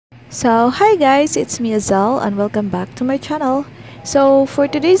So hi guys, it's me Azal and welcome back to my channel. So for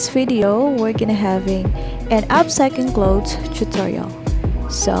today's video, we're gonna having an upcycling clothes tutorial.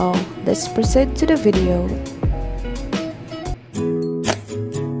 So let's proceed to the video.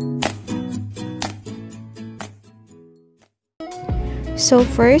 So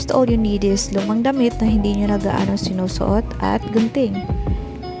first, all you need is lumang damit na hindi nyo na gaano sinusuot at gunting.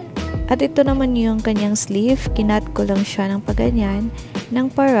 At ito naman yung kanyang sleeve, kinat ko lang siya ng paganyan, ng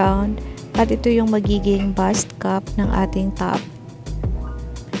pa-round, at ito yung magiging bust cup ng ating top.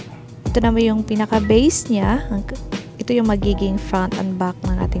 Ito naman yung pinaka-base niya, ito yung magiging front and back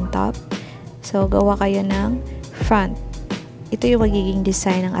ng ating top. So, gawa kayo ng front. Ito yung magiging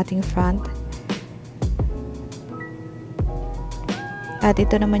design ng ating front. At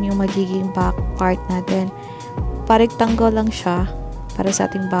ito naman yung magiging back part natin. Parectangle lang siya para sa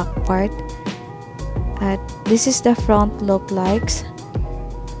ating back part. At this is the front look likes.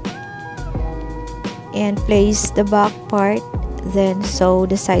 And place the back part, then sew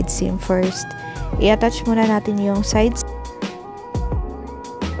the side seam first. I-attach muna natin yung side seam.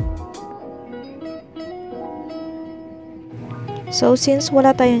 So since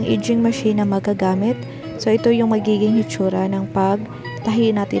wala tayong edging machine na magagamit, so ito yung magiging hitsura ng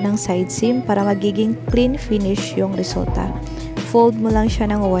pagtahi natin ng side seam para magiging clean finish yung resulta. Fold mo lang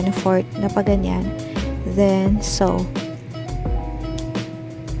siya ng 1/4 na paganyan, then sew.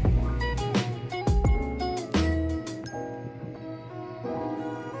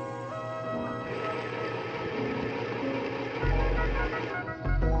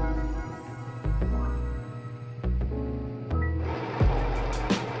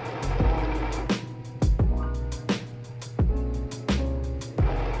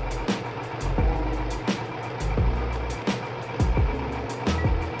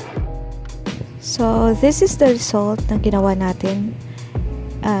 So, this is the result na ginawa natin.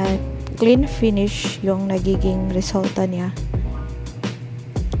 Clean finish yung nagiging resulta niya.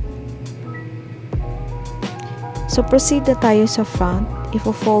 So, proceed na tayo sa front.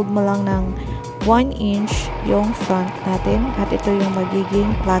 Ifo-fold mo lang ng 1 inch yung front natin. At ito yung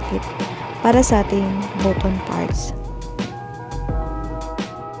magiging placket para sa ating button parts.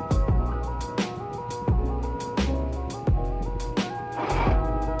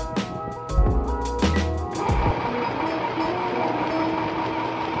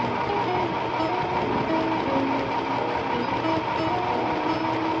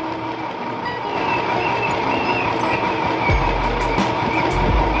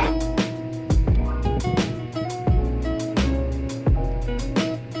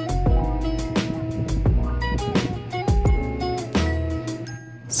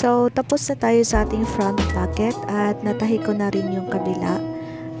 So, tapos na tayo sa ating front placket at natahi ko na rin yung kabila.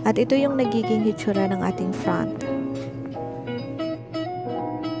 At ito yung nagiging hitsura ng ating front.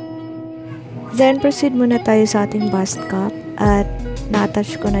 Then, proceed muna tayo sa ating bust cup at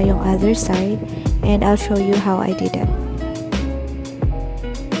na-attach ko na yung other side and I'll show you how I did it.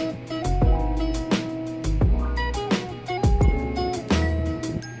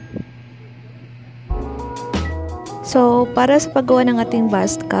 So, para sa paggawa ng ating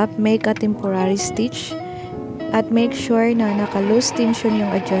bust cup, make a temporary stitch at make sure na naka-loose tension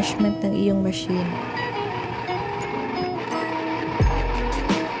yung adjustment ng iyong machine.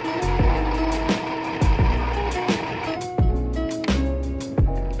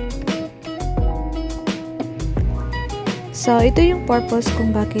 So, ito yung purpose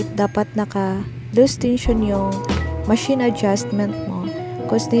kung bakit dapat naka-loose tension yung machine adjustment mo.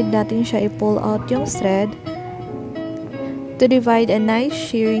 Because need natin siya i-pull out yung thread to divide a nice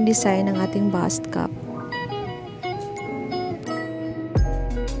shearing design ng ating bust cup.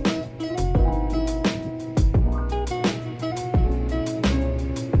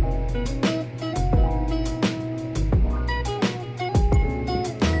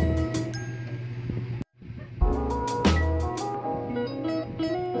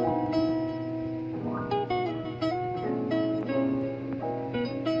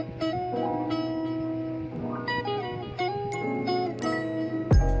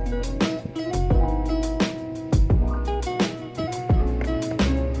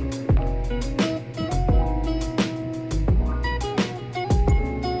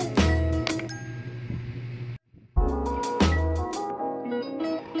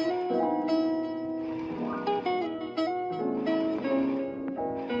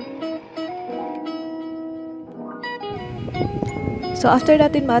 So, after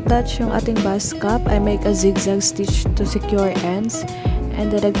natin ma-attach yung ating bust cup, I make a zigzag stitch to secure ends.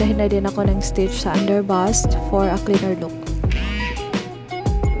 And dadagdahin na din ako ng stitch sa under bust for a cleaner look.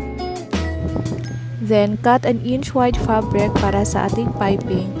 Then, cut an inch wide fabric para sa ating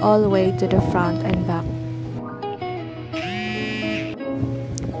piping all the way to the front and back.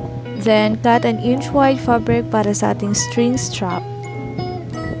 Then, cut an inch wide fabric para sa ating string strap.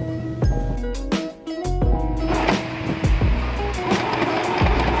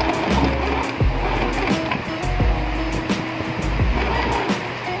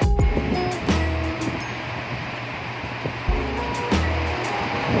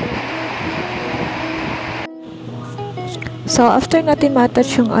 So, after natin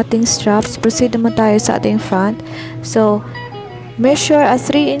ma-attach yung ating straps, proceed naman tayo sa ating front. So, measure a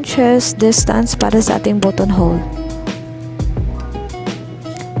 3 inches distance para sa ating buttonhole.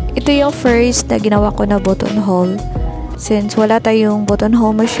 Ito yung first na ginawa ko na buttonhole. Since wala tayong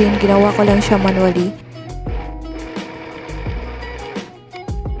buttonhole machine, ginawa ko lang siya manually.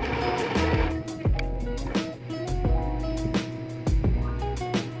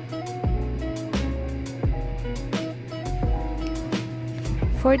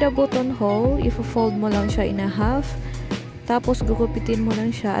 For the buttonhole, i-fold mo lang siya in a half. Tapos, gugupitin mo lang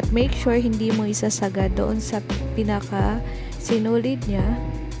siya at make sure hindi mo isasagad doon sa pinaka sinulid niya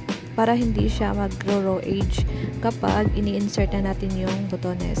para hindi siya mag-raw edge kapag ini-insert na natin yung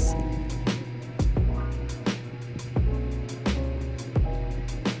botones.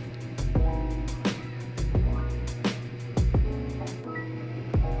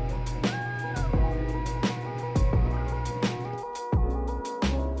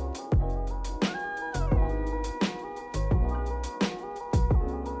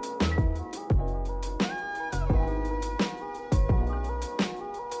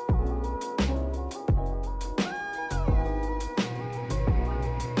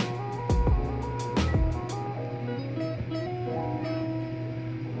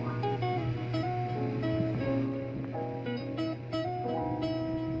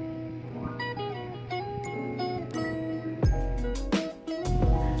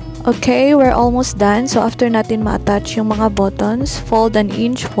 Okay, we're almost done. So, after natin ma-attach yung mga buttons, fold an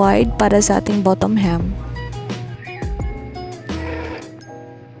inch wide para sa ating bottom hem.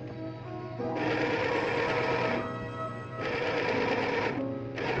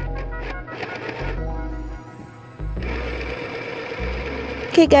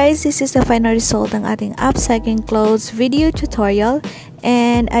 Okay guys, this is the final result ng ating upcycling clothes video tutorial.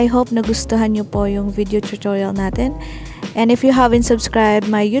 And I hope nagustuhan nyo po yung video tutorial natin. And if you haven't subscribed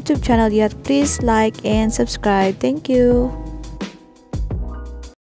my YouTube channel yet, please like and subscribe. Thank you!